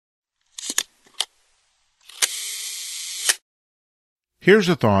Here's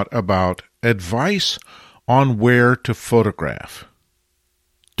a thought about advice on where to photograph.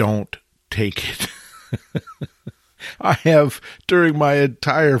 Don't take it. I have, during my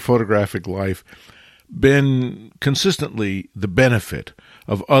entire photographic life, been consistently the benefit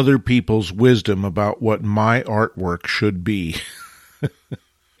of other people's wisdom about what my artwork should be.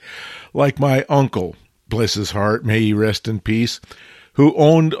 Like my uncle, bless his heart, may he rest in peace, who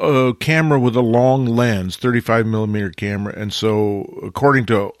owned a camera with a long lens, 35 millimeter camera. And so, according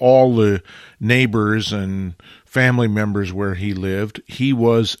to all the neighbors and family members where he lived, he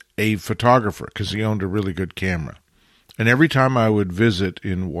was a photographer because he owned a really good camera. And every time I would visit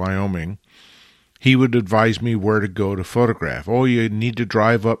in Wyoming, he would advise me where to go to photograph. Oh, you need to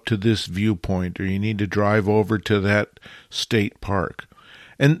drive up to this viewpoint, or you need to drive over to that state park.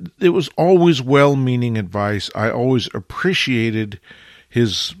 And it was always well-meaning advice. I always appreciated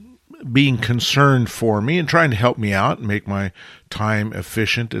his being concerned for me and trying to help me out and make my time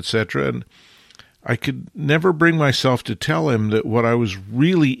efficient, etc. And I could never bring myself to tell him that what I was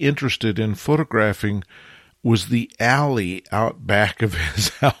really interested in photographing was the alley out back of his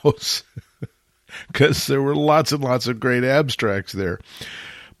house, because there were lots and lots of great abstracts there.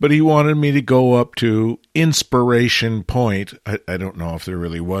 But he wanted me to go up to Inspiration Point. I don't know if there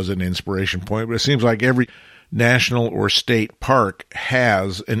really was an Inspiration Point, but it seems like every national or state park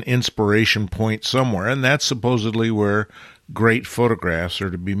has an Inspiration Point somewhere, and that's supposedly where great photographs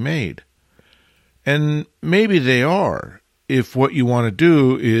are to be made. And maybe they are, if what you want to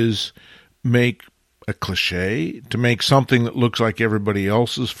do is make a cliche, to make something that looks like everybody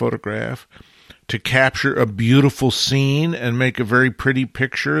else's photograph, to capture a beautiful scene and make a very pretty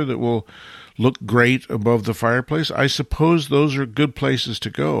picture that will look great above the fireplace. I suppose those are good places to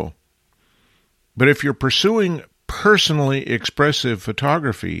go. But if you're pursuing personally expressive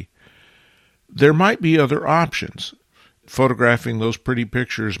photography, there might be other options. Photographing those pretty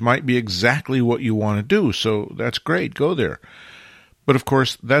pictures might be exactly what you want to do, so that's great, go there. But of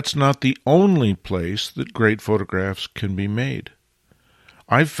course, that's not the only place that great photographs can be made.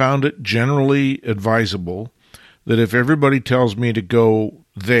 I've found it generally advisable that if everybody tells me to go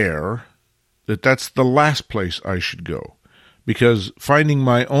there, that's the last place I should go, because finding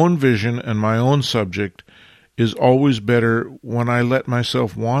my own vision and my own subject is always better when I let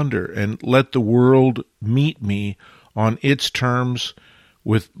myself wander and let the world meet me on its terms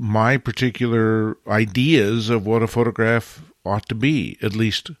with my particular ideas of what a photograph ought to be, at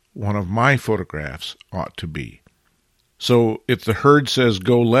least one of my photographs ought to be. So if the herd says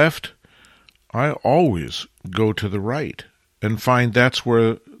go left, I always go to the right and find that's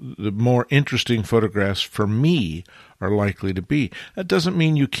where the more interesting photographs for me are likely to be. That doesn't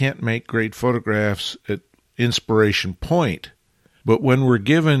mean you can't make great photographs at Inspiration Point, but when we're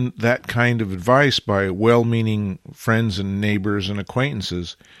given that kind of advice by well-meaning friends and neighbors and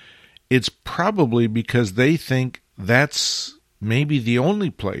acquaintances, it's probably because they think that's maybe the only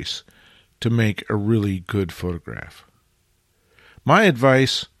place to make a really good photograph. My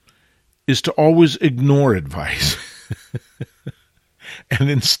advice is to always ignore advice and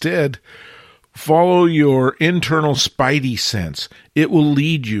instead follow your internal spidey sense. It will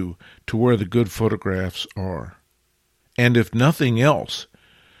lead you to where the good photographs are. And if nothing else,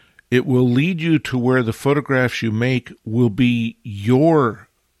 it will lead you to where the photographs you make will be your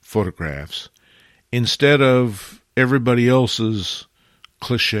photographs instead of everybody else's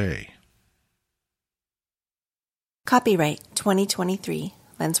cliche. Copyright 2023,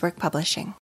 Lenswork Publishing.